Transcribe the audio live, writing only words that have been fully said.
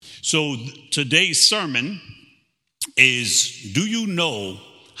So today's sermon is, do you know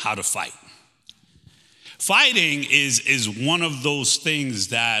how to fight? Fighting is one of those things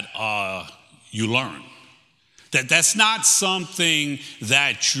that you learn. That's not something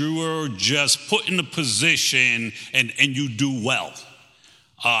that you're just put in a position and you do well.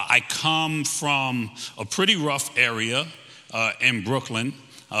 I come from a pretty rough area in Brooklyn.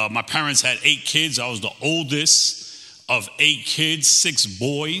 My parents had 8 kids. I was the oldest of 8 kids, 6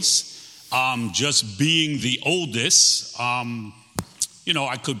 boys. Just being the oldest,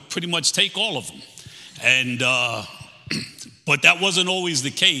 I could pretty much take all of them. And but that wasn't always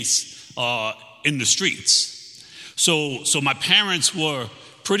the case in the streets. So my parents were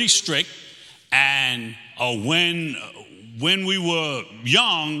pretty strict, and when we were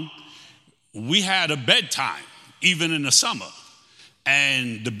young, we had a bedtime, even in the summer.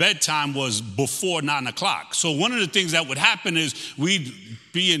 And the bedtime was before 9 o'clock. So one of the things that would happen is we'd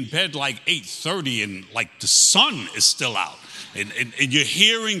be in bed like 8:30 and like the sun is still out. And you're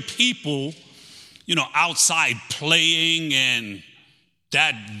hearing people, outside playing, and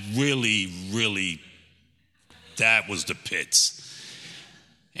that really, that was the pits.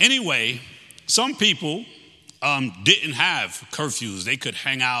 Anyway, some people didn't have curfews. They could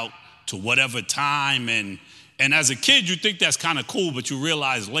hang out to whatever time, and as a kid, you think that's kind of cool, but you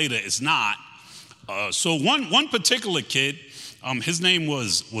realize later it's not. So one particular kid, his name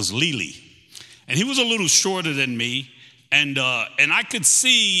was Lily, and he was a little shorter than me, and I could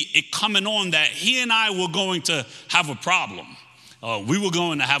see it coming on that he and I were going to have a problem. We were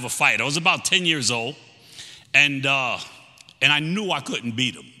going to have a fight. I was about 10 years old, and I knew I couldn't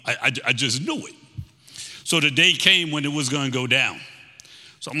beat him. I just knew it. So the day came when it was going to go down.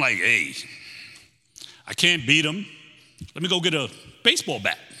 So I'm like, hey, I can't beat him. Let me go get a baseball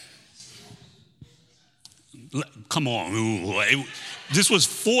bat. Come on. This was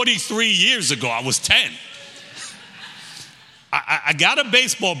 43 years ago. I was 10. I got a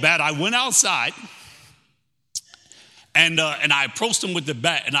baseball bat. I went outside, and I approached him with the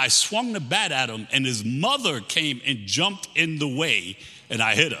bat, and I swung the bat at him, and his mother came and jumped in the way, and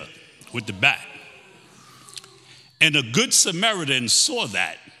I hit her with the bat. And a good Samaritan saw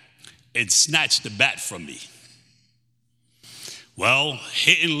that and snatched the bat from me. Well,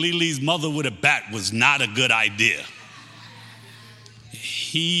 hitting Lily's mother with a bat was not a good idea.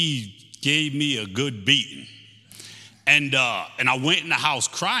 He gave me a good beating. And I went in the house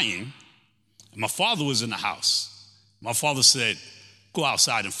crying. My father was in the house. My father said, go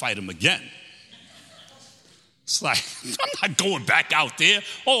outside and fight him again. It's like, I'm not going back out there.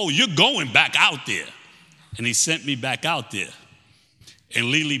 Oh, you're going back out there. And he sent me back out there. And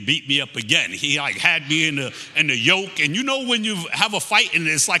Lily beat me up again. He had me in the yoke. And when you have a fight and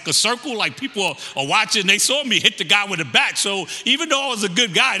it's like a circle, like people are watching, they saw me hit the guy with a bat. So even though I was a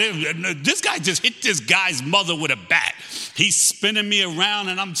good guy, this guy just hit this guy's mother with a bat. He's spinning me around,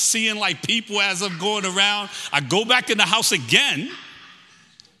 and I'm seeing like people as I'm going around. I go back in the house again,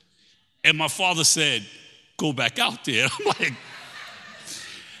 and my father said, go back out there. I'm like,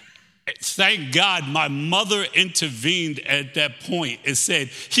 thank God my mother intervened at that point and said,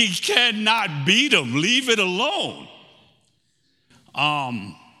 he cannot beat him. Leave it alone.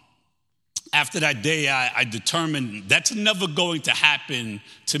 After that day, I determined that's never going to happen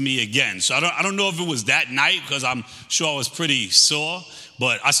to me again. So I don't know if it was that night, because I'm sure I was pretty sore,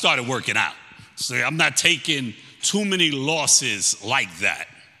 but I started working out. So I'm not taking too many losses like that.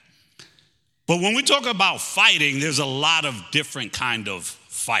 But when we talk about fighting, there's a lot of different kind of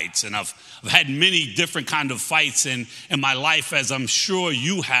fights, and I've had many different kind of fights in my life, as I'm sure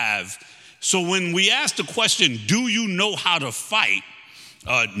you have. So when we ask the question, do you know how to fight?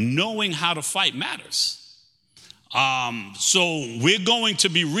 Knowing how to fight matters. So we're going to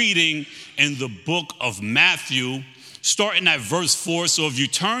be reading in the book of Matthew, starting at verse 4. So if you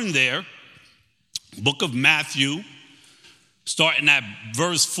turn there, book of Matthew, starting at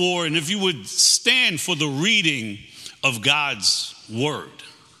verse 4, and if you would stand for the reading of God's word.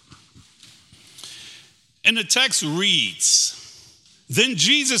 And the text reads, then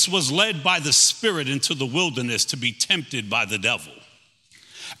Jesus was led by the Spirit into the wilderness to be tempted by the devil.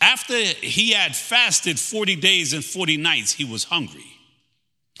 After he had fasted 40 days and 40 nights, he was hungry.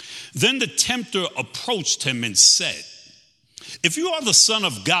 Then the tempter approached him and said, if you are the Son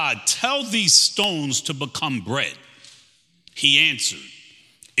of God, tell these stones to become bread. He answered,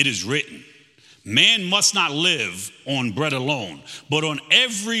 it is written, man must not live on bread alone, but on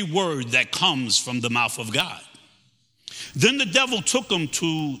every word that comes from the mouth of God. Then the devil took him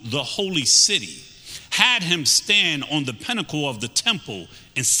to the holy city, had him stand on the pinnacle of the temple,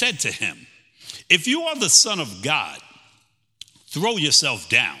 and said to him, if you are the Son of God, throw yourself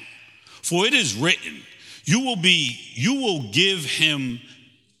down, For it is written, you will give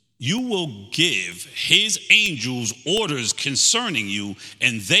his angels orders concerning you,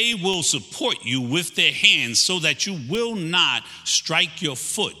 and they will support you with their hands so that you will not strike your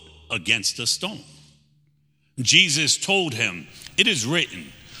foot against a stone. Jesus told him, it is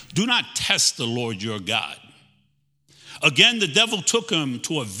written, do not test the Lord your God. Again, the devil took him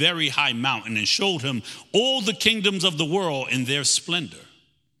to a very high mountain and showed him all the kingdoms of the world in their splendor.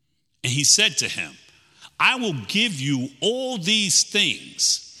 And he said to him, I will give you all these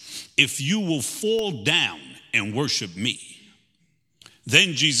things if you will fall down and worship me.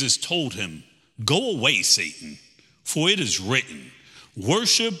 Then Jesus told him, go away, Satan, for it is written,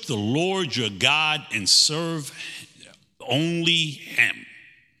 worship the Lord your God and serve only him.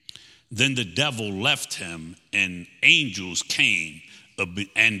 Then the devil left him, and angels came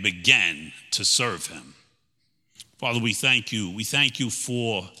and began to serve him. Father, we thank you. We thank you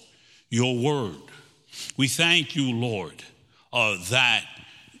for your word. We thank you, Lord, that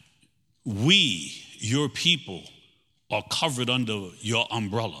we, your people, are covered under your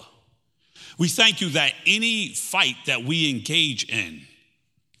umbrella. We thank you that any fight that we engage in,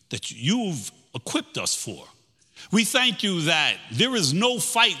 that you've equipped us for. We thank you that there is no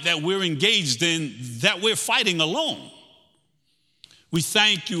fight that we're engaged in that we're fighting alone. We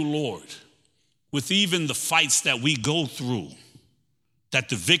thank you, Lord, with even the fights that we go through, that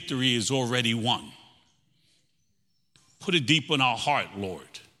the victory is already won. Put it deep in our heart,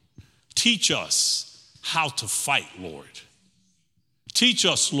 Lord. Teach us how to fight, Lord. Teach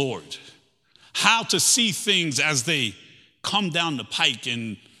us, Lord, how to see things as they come down the pike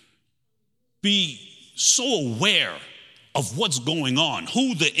and be so aware of what's going on,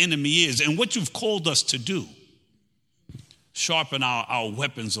 who the enemy is, and what you've called us to do. Sharpen our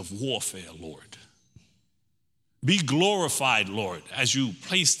weapons of warfare, Lord. Be glorified, Lord, as you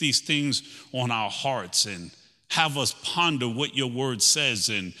place these things on our hearts and have us ponder what your word says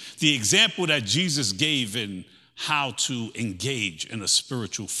and the example that Jesus gave in how to engage in a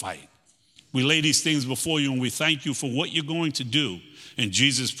spiritual fight. We lay these things before you, and we thank you for what you're going to do. In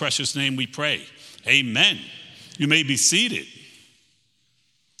Jesus' precious name we pray. Amen. You may be seated.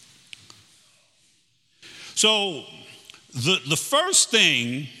 So the first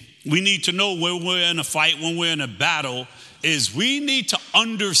thing we need to know when we're in a fight, when we're in a battle, is we need to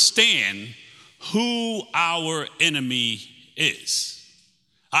understand who our enemy is.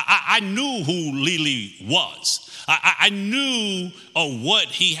 I knew who Lily was. I knew what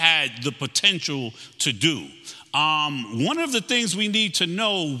he had the potential to do. One of the things we need to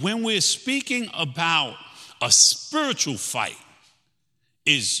know when we're speaking about a spiritual fight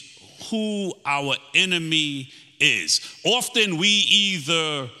is who our enemy is. Often we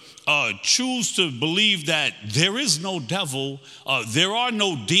either choose to believe that there is no devil, there are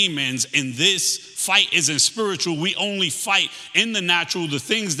no demons, and this fight isn't spiritual. We only fight in the natural, the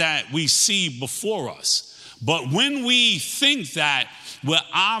things that we see before us. But when we think that, we're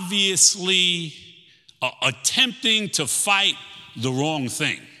obviously attempting to fight the wrong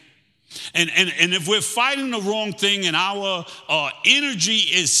thing. And if we're fighting the wrong thing and our energy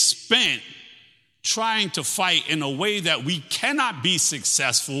is spent trying to fight in a way that we cannot be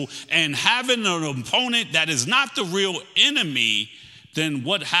successful and having an opponent that is not the real enemy, then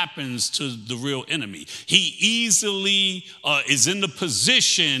what happens to the real enemy? He easily is in the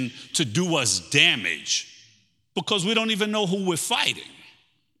position to do us damage because we don't even know who we're fighting.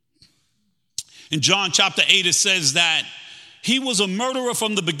 In John chapter 8, it says that he was a murderer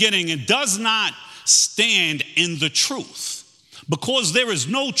from the beginning and does not stand in the truth because there is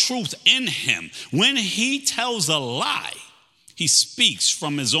no truth in him. When he tells a lie, he speaks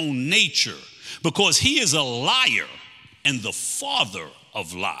from his own nature because he is a liar and the father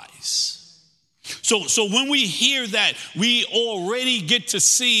of lies. So when we hear that, we already get to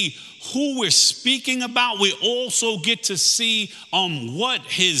see who we're speaking about. We also get to see what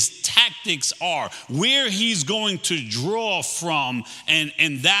his tactics are, where he's going to draw from,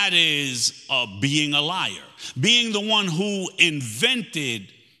 and that is being a liar, being the one who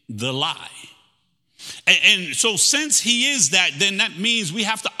invented the lie. And so since he is that, then that means we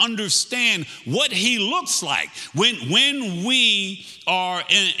have to understand what he looks like. When we are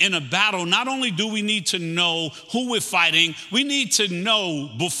in a battle, not only do we need to know who we're fighting, we need to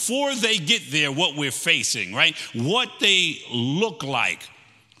know before they get there what we're facing, right? What they look like.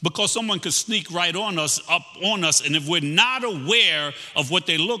 Because someone could sneak right up on us, and if we're not aware of what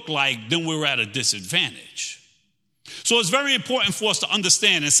they look like, then we're at a disadvantage. So it's very important for us to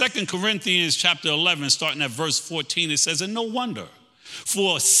understand. In 2 Corinthians chapter 11, starting at verse 14, it says, and no wonder,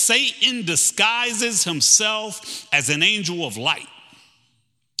 for Satan disguises himself as an angel of light.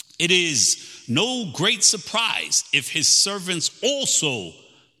 It is no great surprise if his servants also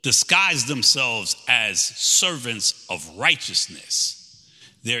disguise themselves as servants of righteousness.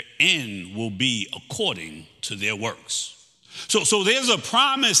 Their end will be according to their works. So there's a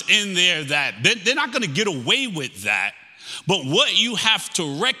promise in there that they're not going to get away with that. But what you have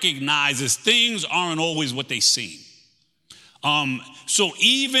to recognize is things aren't always what they seem. So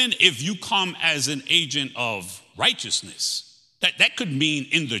even if you come as an agent of righteousness, that could mean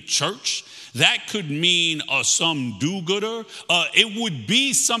in the church, that could mean some do-gooder. It would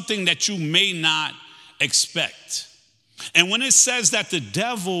be something that you may not expect. And when it says that the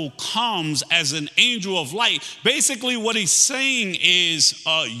devil comes as an angel of light, basically what he's saying is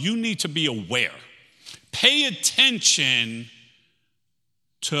you need to be aware. Pay attention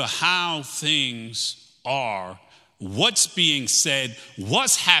to how things are, what's being said,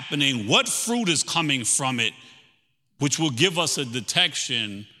 what's happening, what fruit is coming from it, which will give us a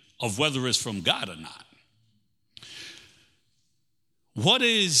detection of whether it's from God or not. What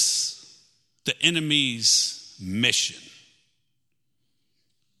is the enemy's mission?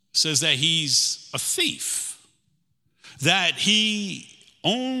 It says that he's a thief, that he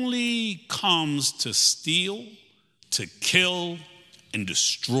only comes to steal, to kill, and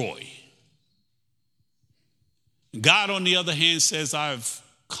destroy. God, on the other hand, says, I've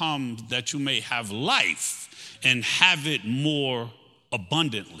come that you may have life and have it more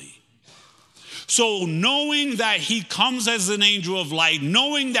abundantly. So knowing that he comes as an angel of light,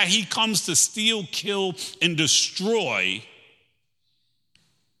 knowing that he comes to steal, kill, and destroy,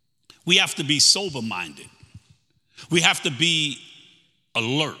 we have to be sober-minded. We have to be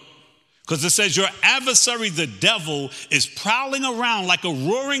alert. Because it says your adversary, the devil, is prowling around like a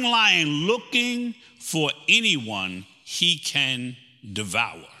roaring lion looking for anyone he can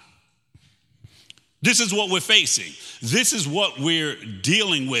devour. This is what we're facing. This is what we're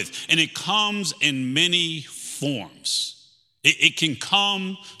dealing with. And it comes in many forms. It can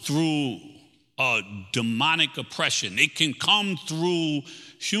come through demonic oppression. It can come through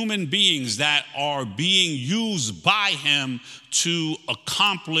human beings that are being used by him to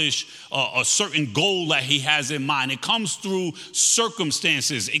accomplish a certain goal that he has in mind. It comes through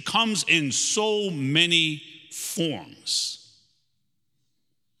circumstances. It comes in so many forms.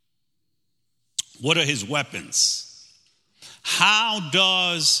 What are his weapons? How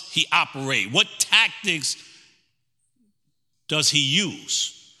does he operate? What tactics does he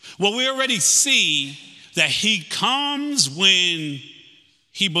use? Well, we already see that he comes when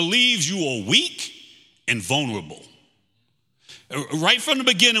he believes you are weak and vulnerable. Right from the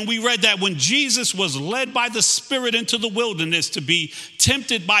beginning, we read that when Jesus was led by the Spirit into the wilderness to be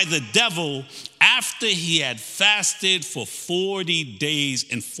tempted by the devil after he had fasted for 40 days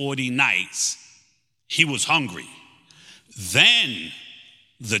and 40 nights, he was hungry. Then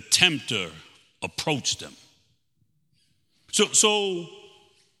the tempter approached him. So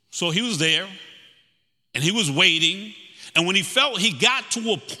he was there and he was waiting. And when he felt he got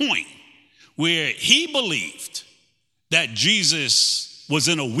to a point where he believed that Jesus was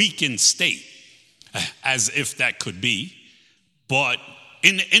in a weakened state, as if that could be, but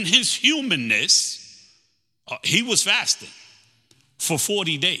in his humanness, he was fasting for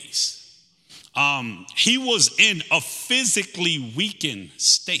 40 days. He was in a physically weakened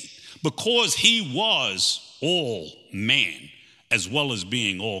state because he was all man as well as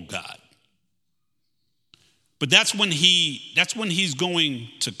being all God. But that's when he's going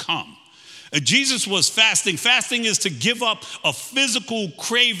to come. Jesus was fasting. Fasting is to give up a physical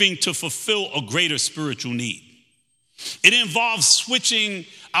craving to fulfill a greater spiritual need. It involves switching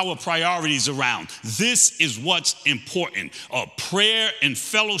our priorities around. This is what's important. Prayer and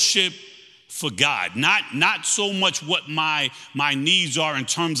fellowship for God. Not so much what my needs are in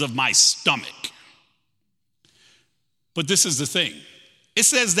terms of my stomach. But this is the thing. It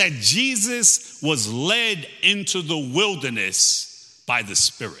says that Jesus was led into the wilderness by the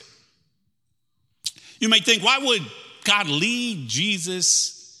Spirit. You may think, why would God lead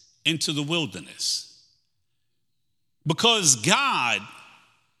Jesus into the wilderness? Because God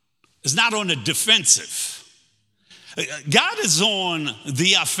is not on the defensive. God is on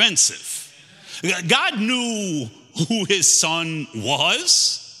the offensive. God knew who his son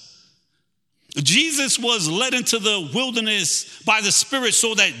was. Jesus was led into the wilderness by the Spirit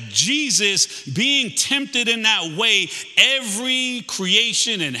so that Jesus, being tempted in that way, every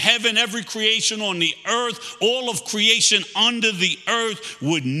creation in heaven, every creation on the earth, all of creation under the earth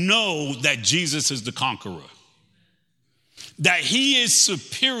would know that Jesus is the conqueror. That he is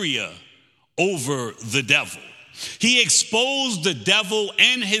superior over the devil. He exposed the devil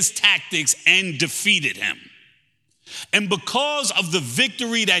and his tactics and defeated him. And because of the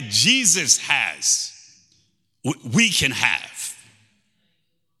victory that Jesus has, we can have.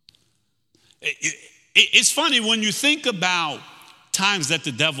 It's funny when you think about times that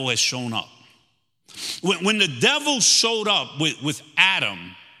the devil has shown up. When the devil showed up with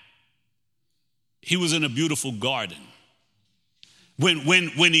Adam, he was in a beautiful garden.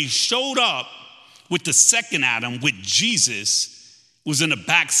 When he showed up with the second Adam, with Jesus, was in the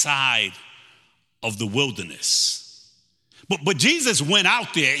backside of the wilderness. But Jesus went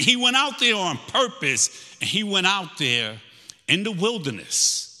out there. He went out there on purpose, and he went out there in the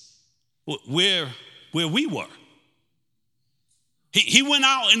wilderness where we were. He went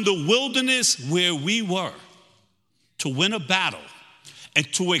out in the wilderness where we were to win a battle and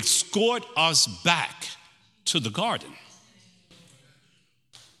to escort us back to the garden.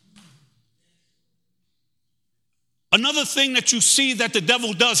 Another thing that you see that the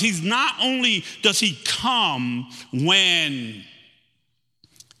devil does, he's not only does he come when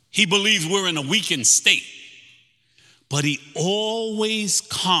he believes we're in a weakened state, but he always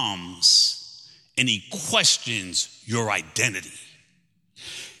comes and he questions your identity.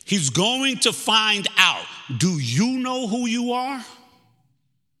 He's going to find out, do you know who you are?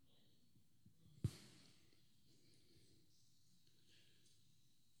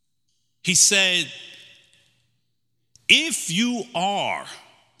 He said, if you are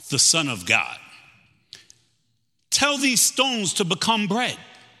the Son of God, tell these stones to become bread.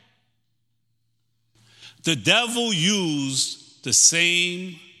 The devil used the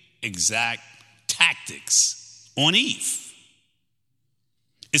same exact tactics on Eve.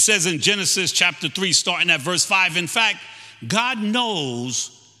 It says in Genesis chapter 3, starting at verse 5, in fact, God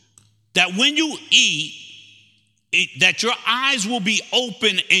knows that when you eat, that your eyes will be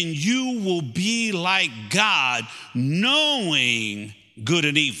open and you will be like God, knowing good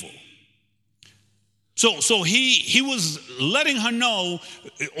and evil. So he was letting her know,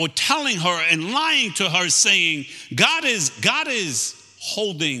 or telling her and lying to her, saying, God is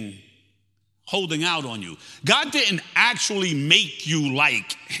holding out on you. God didn't actually make you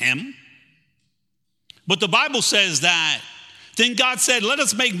like him. But the Bible says that, then God said, let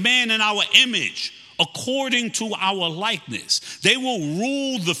us make man in our image, according to our likeness. They will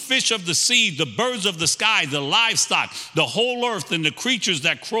rule the fish of the sea, the birds of the sky, the livestock, the whole earth, and the creatures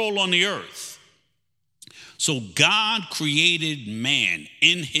that crawl on the earth. So God created man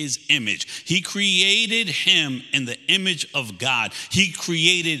in his image. He created him in the image of God. He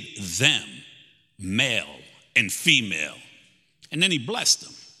created them, male and female. And then he blessed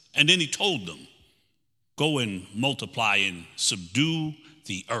them. And then he told them, go and multiply and subdue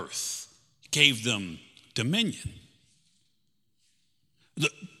the earth. Gave them dominion.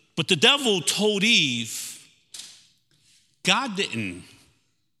 But the devil told Eve, God didn't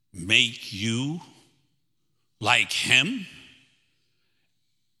make you like him.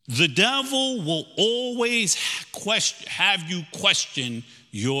 The devil will always have you question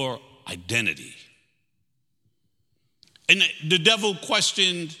your identity. And the devil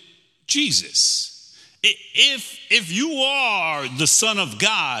questioned Jesus. If you are the Son of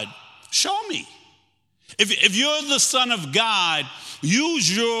God, show me. If you're the Son of God,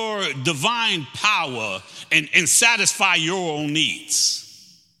 use your divine power and satisfy your own needs.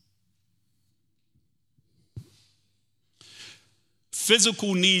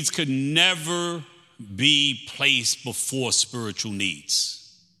 Physical needs could never be placed before spiritual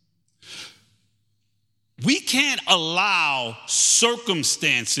needs. We can't allow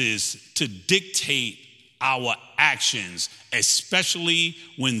circumstances to dictate our actions, especially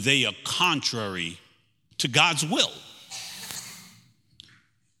when they are contrary to God's will.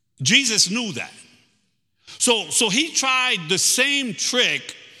 Jesus knew that. So he tried the same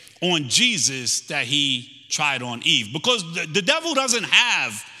trick on Jesus that he tried on Eve, because the devil doesn't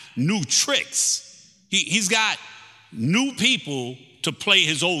have new tricks. He's got new people to play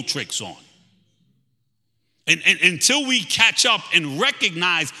his old tricks on. And until we catch up and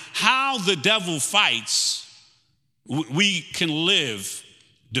recognize how the devil fights, we can live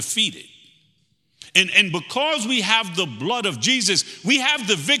defeated. And because we have the blood of Jesus, we have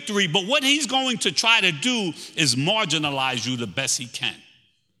the victory. But what he's going to try to do is marginalize you the best he can.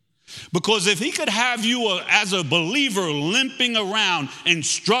 Because if he could have you as a believer limping around and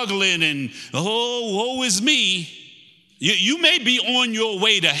struggling and, oh, woe is me, you may be on your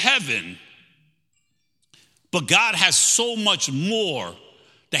way to heaven. But God has so much more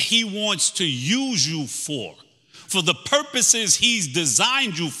that he wants to use you for the purposes he's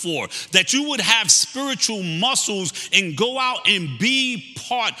designed you for, that you would have spiritual muscles and go out and be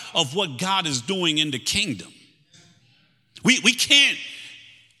part of what God is doing in the kingdom. We can't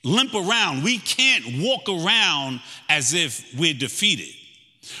limp around. We can't walk around as if we're defeated.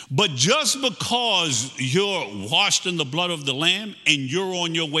 But just because you're washed in the blood of the Lamb and you're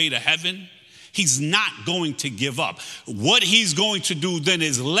on your way to heaven, he's not going to give up. What he's going to do then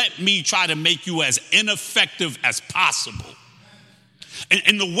is let me try to make you as ineffective as possible.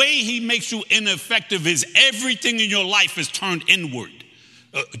 And the way he makes you ineffective is everything in your life is turned inward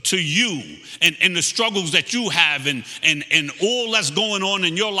to you and the struggles that you have and all that's going on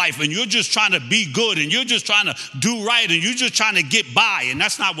in your life. And you're just trying to be good and you're just trying to do right and you're just trying to get by. And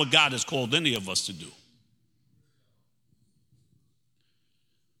that's not what God has called any of us to do.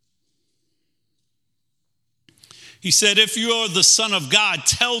 He said, if you're the Son of God,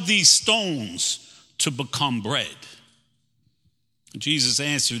 tell these stones to become bread. Jesus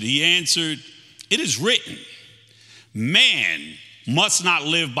answered, it is written, man must not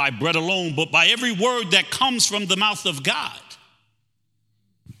live by bread alone, but by every word that comes from the mouth of God.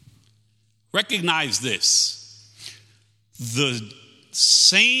 Recognize this. The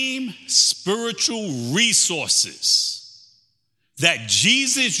same spiritual resources that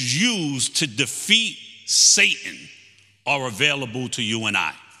Jesus used to defeat Satan are available to you and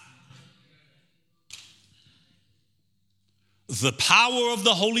I. The power of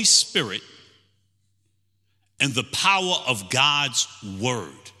the Holy Spirit and the power of God's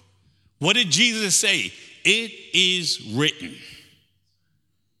word. What did Jesus say? It is written.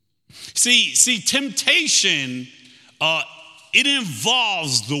 See, temptation, it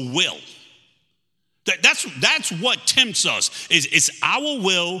involves the will. That's what tempts us. It's our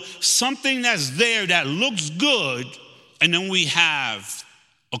will, something that's there that looks good, and then we have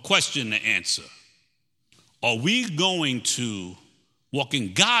a question to answer. Are we going to walk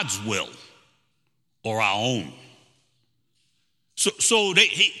in God's will or our own? So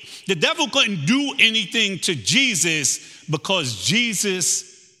the devil couldn't do anything to Jesus because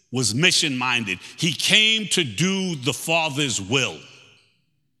Jesus was mission-minded. He came to do the Father's will.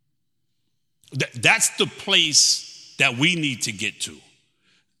 That's the place that we need to get to.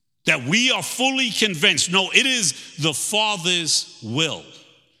 That we are fully convinced, no, it is the Father's will.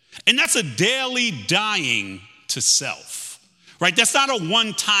 And that's a daily dying to self, right? That's not a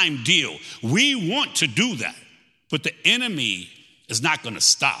one-time deal. We want to do that, but the enemy is not going to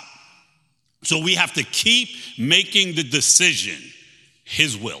stop. So we have to keep making the decision,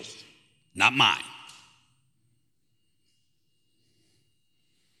 his will, not mine.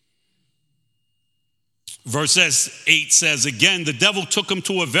 Verse 8 says, again, the devil took him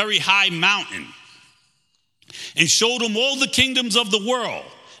to a very high mountain and showed him all the kingdoms of the world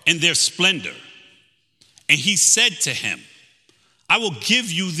and their splendor. And he said to him, I will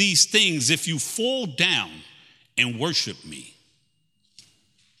give you these things if you fall down and worship me.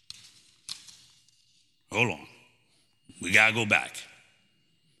 Hold on. We got to go back.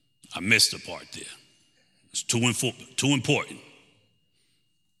 I missed a part there. It's too important.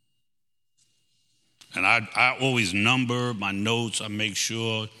 And I always number my notes. I make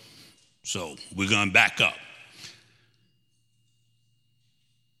sure. So we're going to back up.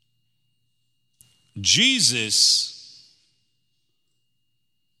 Jesus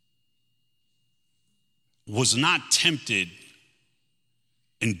was not tempted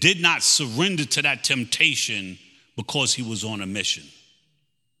and did not surrender to that temptation because he was on a mission.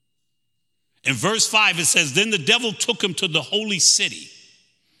 In verse 5, it says, then the devil took him to the holy city,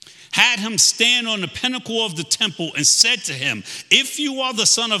 had him stand on the pinnacle of the temple, and said to him, if you are the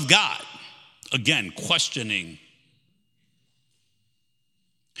Son of God, again, questioning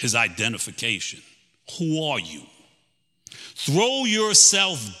his identification. Who are you? Throw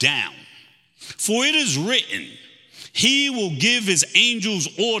yourself down, for it is written, he will give his angels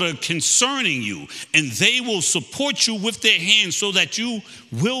order concerning you, and they will support you with their hands so that you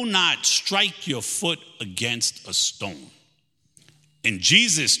will not strike your foot against a stone. And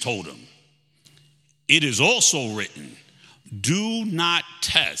Jesus told him, it is also written, do not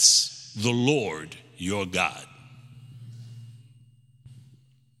test the Lord your God.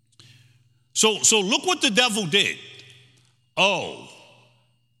 So look what the devil did. Oh,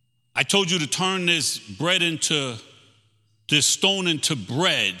 I told you to turn this stone into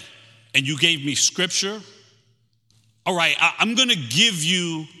bread, and you gave me scripture. All right, I'm going to give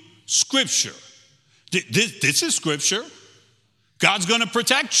you scripture. This is scripture. God's going to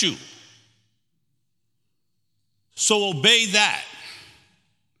protect you. So obey that,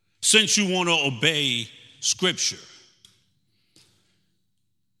 since you want to obey scripture.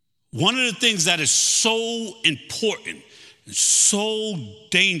 One of the things that is so important and so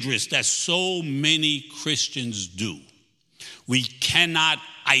dangerous that so many Christians do, we cannot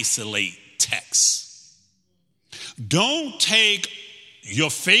isolate texts. Don't take your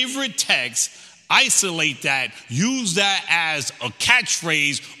favorite text, isolate that, use that as a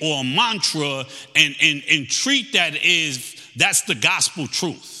catchphrase or a mantra, and treat that's the gospel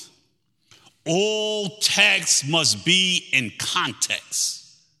truth. All text must be in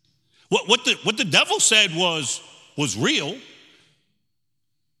context. What the devil said was real,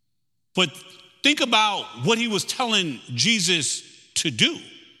 but think about what he was telling Jesus to do.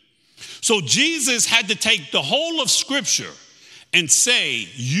 So Jesus had to take the whole of Scripture and say,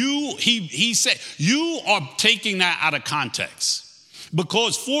 he said, you are taking that out of context.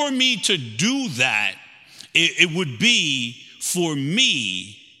 Because for me to do that, it would be for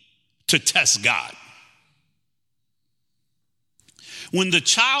me to test God. When the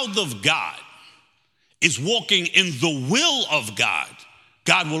child of God is walking in the will of God,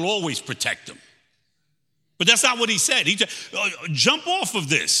 God will always protect them. But that's not what he said. He said, jump off of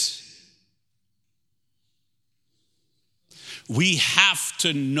this. We have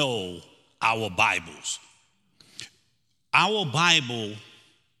to know our Bibles. Our Bible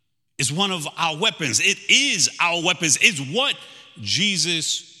is one of our weapons. It is our weapons. It's what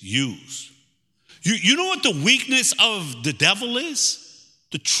Jesus used. You know what the weakness of the devil is?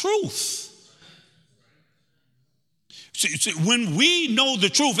 The truth. See, when we know the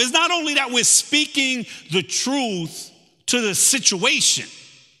truth, it's not only that we're speaking the truth to the situation.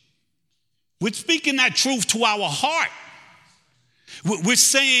 We're speaking that truth to our heart. We're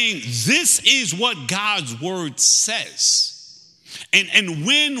saying this is what God's word says. And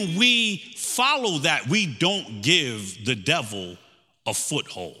when we follow that, we don't give the devil a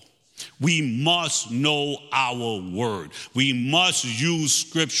foothold. We must know our word. We must use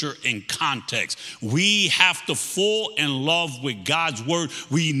Scripture in context. We have to fall in love with God's word.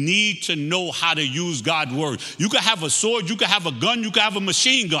 We need to know how to use God's word. You can have a sword, you can have a gun, you can have a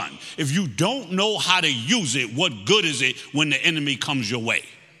machine gun. If you don't know how to use it, what good is it when the enemy comes your way?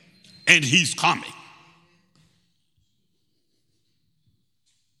 And he's coming.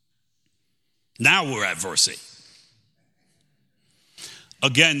 Now we're at verse 8.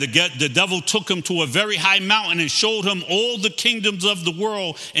 Again, the devil took him to a very high mountain and showed him all the kingdoms of the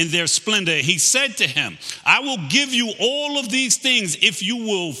world and their splendor. He said to him, I will give you all of these things if you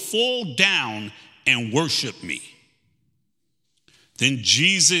will fall down and worship me. Then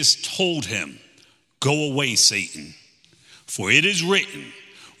Jesus told him, go away, Satan, for it is written,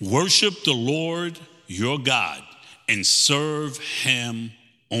 worship the Lord your God and serve him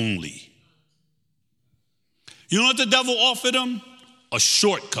only. You know what the devil offered him? A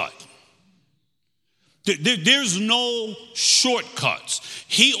shortcut. There's no shortcuts.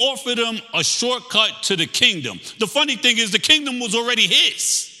 He offered him a shortcut to the kingdom. The funny thing is the kingdom was already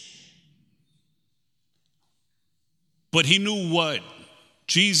his. But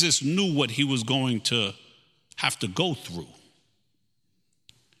Jesus knew what he was going to have to go through.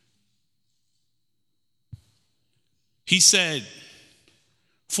 He said,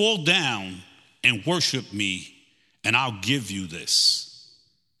 fall down and worship me, and I'll give you this.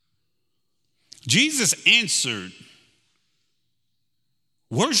 Jesus answered,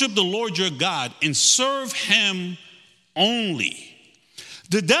 worship the Lord your God and serve him only.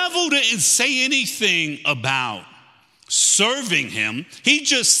 The devil didn't say anything about serving him. He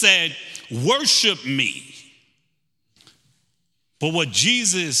just said, worship me. But what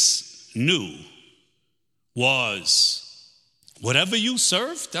Jesus knew was, whatever you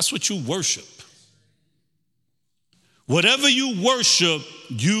serve, that's what you worship. Whatever you worship,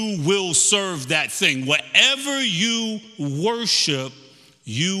 you will serve that thing. Whatever you worship,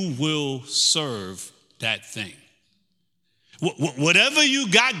 you will serve that thing. Whatever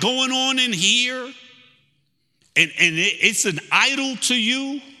you got going on in here, and it's an idol to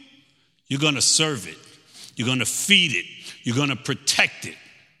you, you're going to serve it. You're going to feed it. You're going to protect it.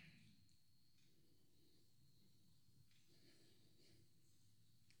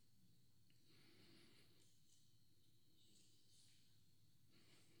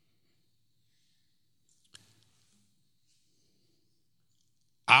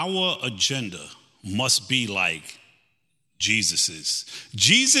 Our agenda must be like Jesus's.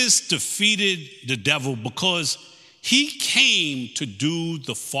 Jesus defeated the devil because he came to do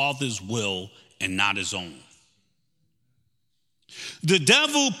the Father's will and not his own. The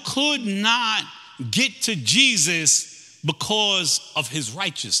devil could not get to Jesus because of his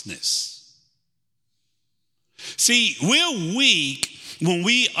righteousness. See, we're weak when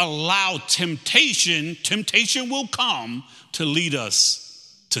we allow temptation. Temptation will come to lead us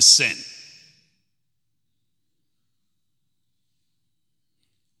to sin.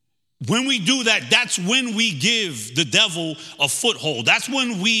 When we do that, that's when we give the devil a foothold. That's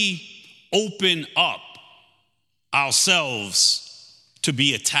when we open up ourselves to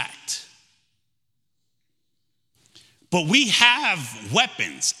be attacked. But we have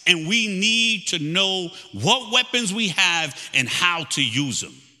weapons, and we need to know what weapons we have and how to use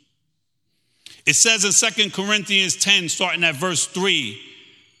them. It says in 2 Corinthians 10, starting at verse 3,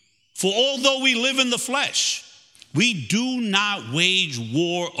 "For although we live in the flesh, we do not wage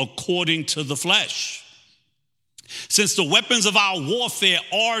war according to the flesh. Since the weapons of our warfare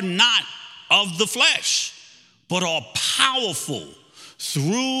are not of the flesh, but are powerful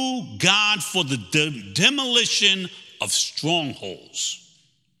through God for the demolition of strongholds.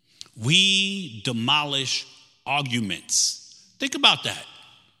 We demolish arguments." Think about that.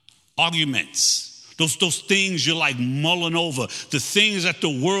 Arguments. Those things you're like mulling over. The things that the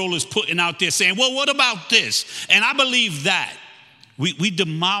world is putting out there saying, well, what about this? And I believe that. We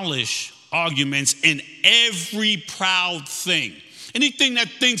demolish arguments and every proud thing. Anything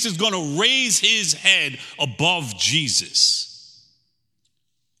that thinks is going to raise his head above Jesus.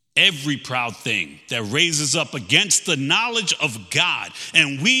 Every proud thing that raises up against the knowledge of God.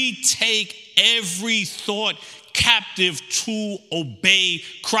 And we take every thought captive to obey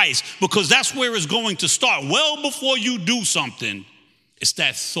Christ, because that's where it's going to start. Well, before you do something, it's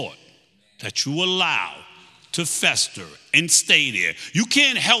that thought that you allow to fester and stay there. You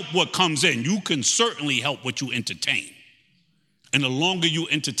can't help what comes in. You can certainly help what you entertain. And the longer you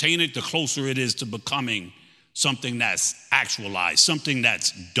entertain it, the closer it is to becoming something that's actualized, something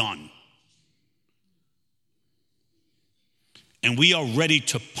that's done. And we are ready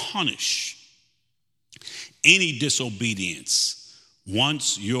to punish any disobedience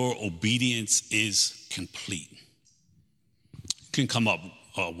once your obedience is complete. You can come up,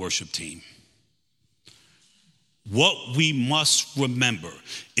 worship team. What we must remember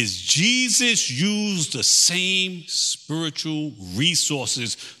is Jesus used the same spiritual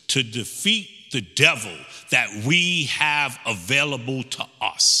resources to defeat the devil that we have available to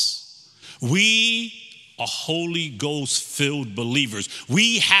us. We are Holy Ghost filled believers.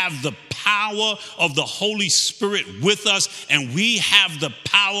 We have the power of the Holy Spirit with us, and we have the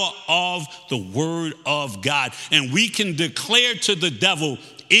power of the Word of God. And we can declare to the devil,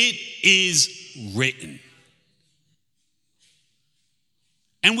 it is written.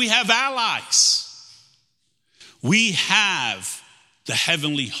 And we have allies. We have the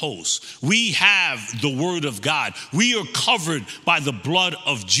heavenly host. We have the Word of God. We are covered by the blood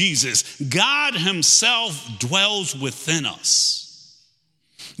of Jesus. God himself dwells within us.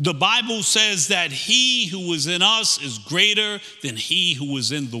 The Bible says that he who is in us is greater than he who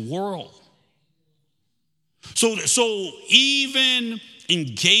is in the world. So even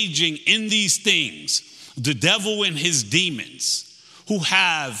engaging in these things, the devil and his demons who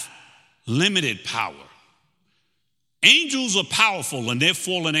have limited power. Angels are powerful and they're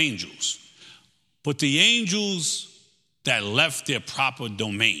fallen angels. But the angels that left their proper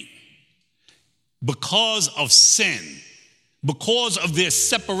domain, because of sin, because of their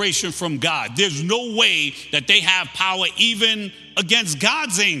separation from God, there's no way that they have power even against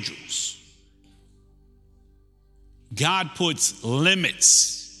God's angels. God puts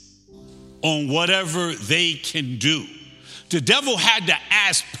limits on whatever they can do. The devil had to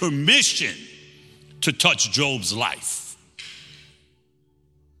ask permission to touch Job's life.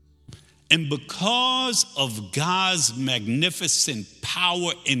 And because of God's magnificent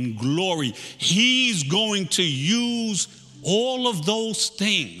power and glory, he's going to use all of those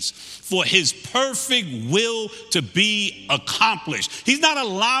things for his perfect will to be accomplished. He's not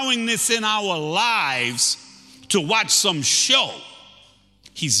allowing this in our lives to watch some show.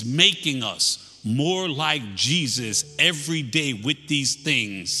 He's making us more like Jesus every day with these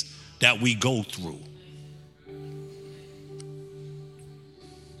things that we go through.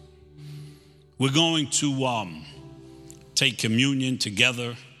 We're going to take communion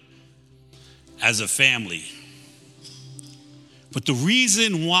together as a family. But the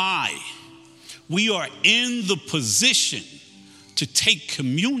reason why we are in the position to take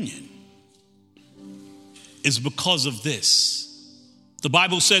communion is because of this. The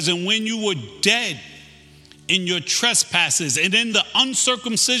Bible says, and when you were dead in your trespasses and in the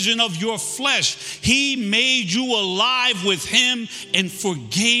uncircumcision of your flesh, he made you alive with him and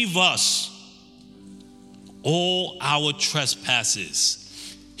forgave us all our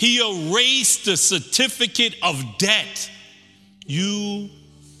trespasses. He erased the certificate of debt. You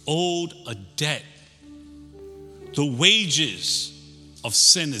owed a debt. The wages of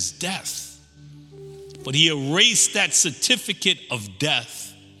sin is death. But he erased that certificate of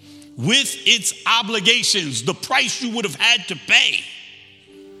death with its obligations, the price you would have had to pay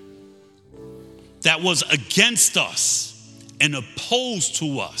that was against us and opposed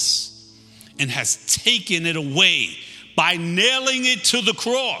to us, and has taken it away by nailing it to the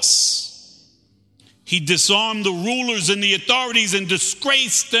cross. He disarmed the rulers and the authorities and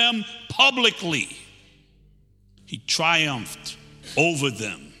disgraced them publicly. He triumphed over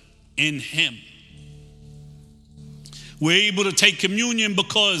them in him. We're able to take communion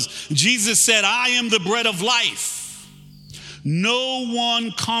because Jesus said, I am the bread of life. No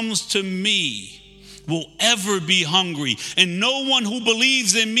one comes to me will ever be hungry, and no one who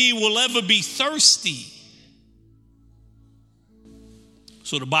believes in me will ever be thirsty.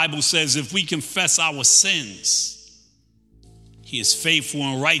 So the Bible says if we confess our sins, he is faithful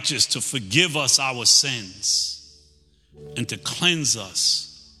and righteous to forgive us our sins and to cleanse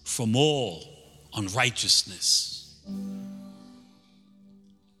us from all unrighteousness.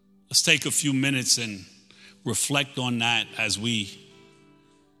 Let's take a few minutes and reflect on that as we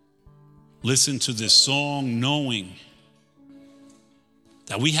listen to this song, knowing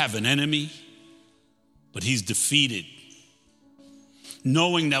that we have an enemy, but he's defeated.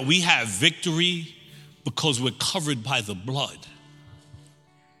 Knowing that we have victory because we're covered by the blood.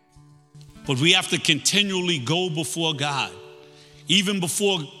 But we have to continually go before God, even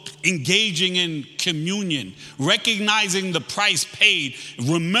before engaging in communion, recognizing the price paid,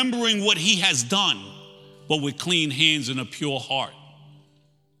 remembering what he has done, but with clean hands and a pure heart.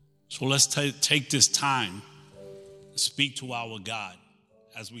 So let's take this time to speak to our God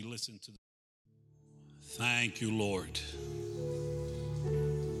as we listen to. Thank you, Lord.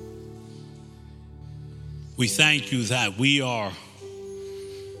 We thank you that we are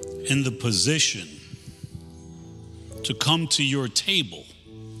in the position to come to your table.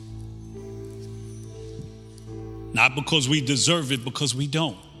 Not because we deserve it, because we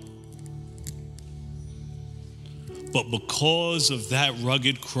don't. But because of that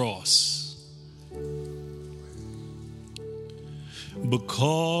rugged cross.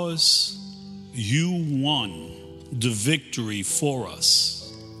 Because you won the victory for us.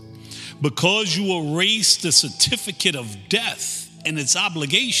 Because you erased the certificate of death and its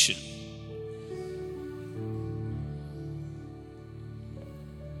obligation.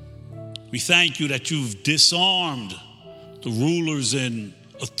 We thank you that you've disarmed the rulers and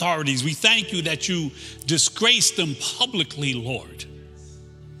authorities. We thank you that you disgraced them publicly, Lord.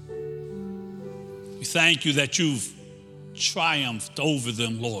 We thank you that you've triumphed over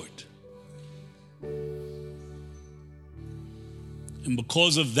them, Lord. And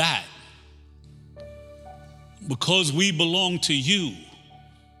because of that, because we belong to you,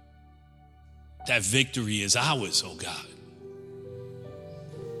 that victory is ours, oh God.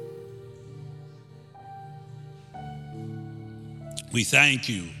 We thank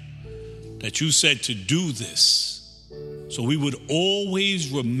you that you said to do this so we would always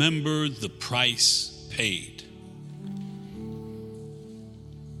remember the price paid.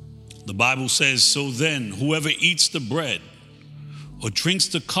 The Bible says, so then whoever eats the bread or drinks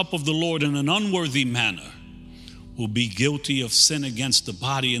the cup of the Lord in an unworthy manner will be guilty of sin against the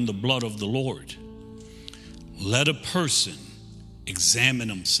body and the blood of the Lord. Let a person examine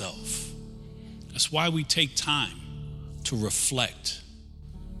himself. That's why we take time to reflect,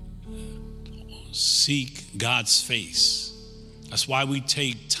 seek God's face. That's why we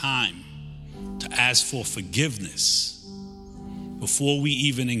take time to ask for forgiveness before we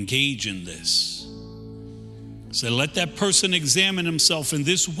even engage in this. So let that person examine himself. In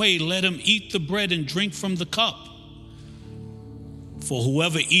this way, let him eat the bread and drink from the cup. For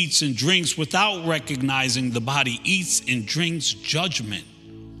whoever eats and drinks without recognizing the body eats and drinks judgment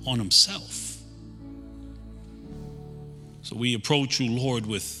on himself. So we approach you, Lord,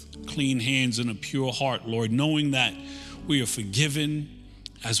 with clean hands and a pure heart, Lord, knowing that we are forgiven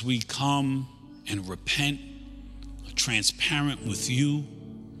as we come and repent, transparent with you,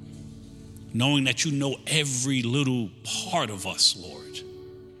 knowing that you know every little part of us, Lord.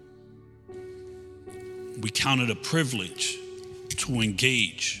 We count it a privilege to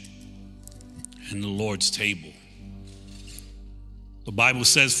engage in the Lord's table. The Bible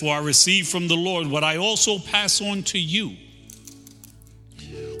says, for I received from the Lord what I also pass on to you.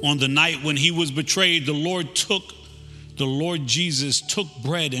 On the night when he was betrayed, the Lord Jesus took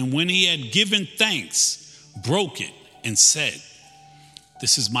bread, and when he had given thanks, broke it and said,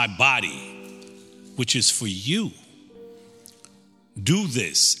 this is my body, which is for you. Do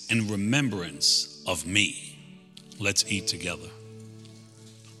this in remembrance of me. Let's eat together.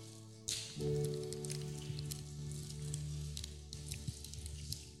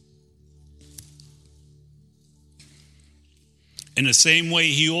 In the same way,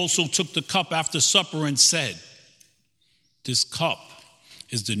 he also took the cup after supper and said, this cup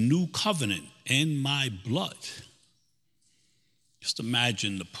is the new covenant in my blood. Just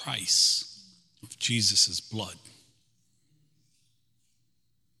imagine the price of Jesus' blood.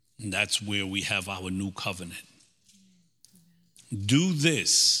 And that's where we have our new covenant. Do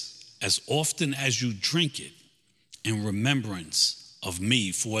this as often as you drink it in remembrance of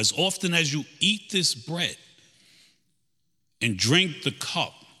me. For as often as you eat this bread and drink the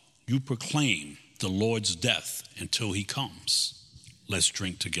cup, you proclaim the Lord's death until he comes. Let's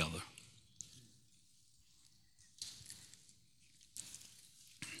drink together.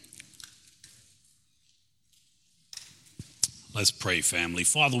 Let's pray, family.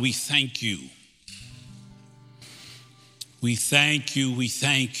 Father, we thank you. We thank you. We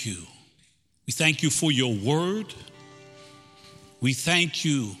thank you. We thank you for your word. We thank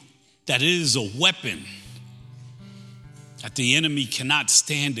you that it is a weapon that the enemy cannot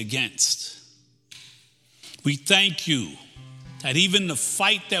stand against. We thank you that even the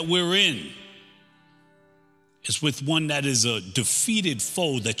fight that we're in is with one that is a defeated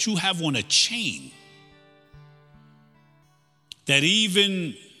foe, that you have on a chain. That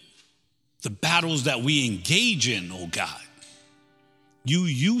even the battles that we engage in, oh God, you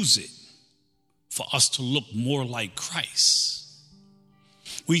use it for us to look more like Christ.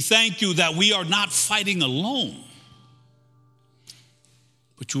 We thank you that we are not fighting alone,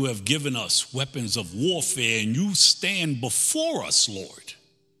 but you have given us weapons of warfare and you stand before us, Lord.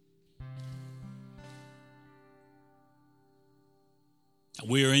 That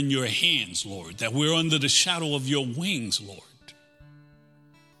we're in your hands, Lord, that we're under the shadow of your wings, Lord.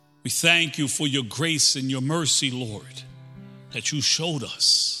 We thank you for your grace and your mercy, Lord, that you showed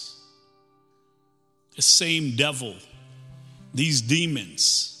us. The same devil, these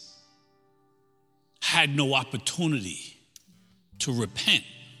demons, had no opportunity to repent.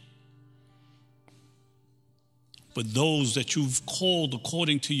 But those that you've called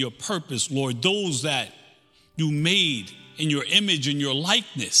according to your purpose, Lord, those that you made in your image and your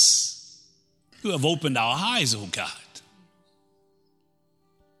likeness, you have opened our eyes, oh God.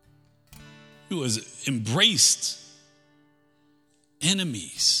 You have embraced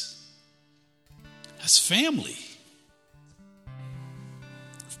enemies as family.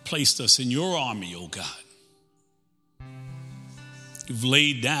 You've placed us in your army, oh God. You've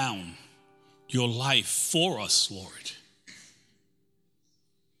laid down your life for us, Lord.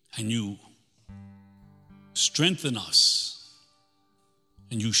 And you strengthen us.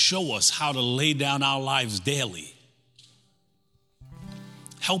 And you show us how to lay down our lives daily.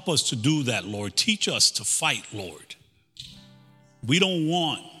 Help us to do that, Lord. Teach us to fight, Lord. We don't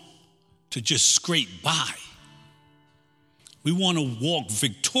want to just scrape by. We want to walk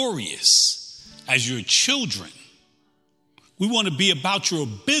victorious as your children. We want to be about your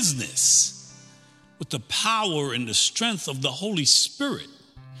business with the power and the strength of the Holy Spirit.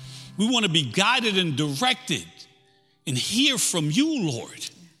 We want to be guided and directed and hear from you, Lord,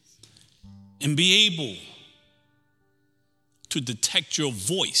 and be able to detect your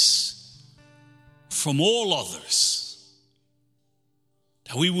voice from all others,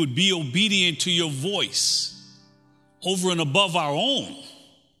 that we would be obedient to your voice over and above our own.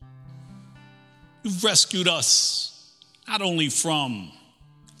 You've rescued us not only from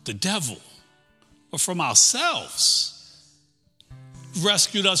the devil, but from ourselves. You've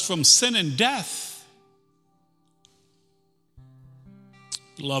rescued us from sin and death.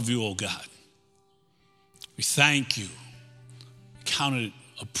 We love you, oh God. We thank you. Count it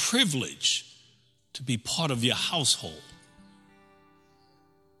a privilege to be part of your household.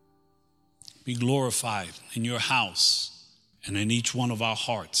 Be glorified in your house and in each one of our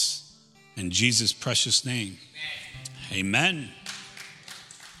hearts. In Jesus' precious name, amen.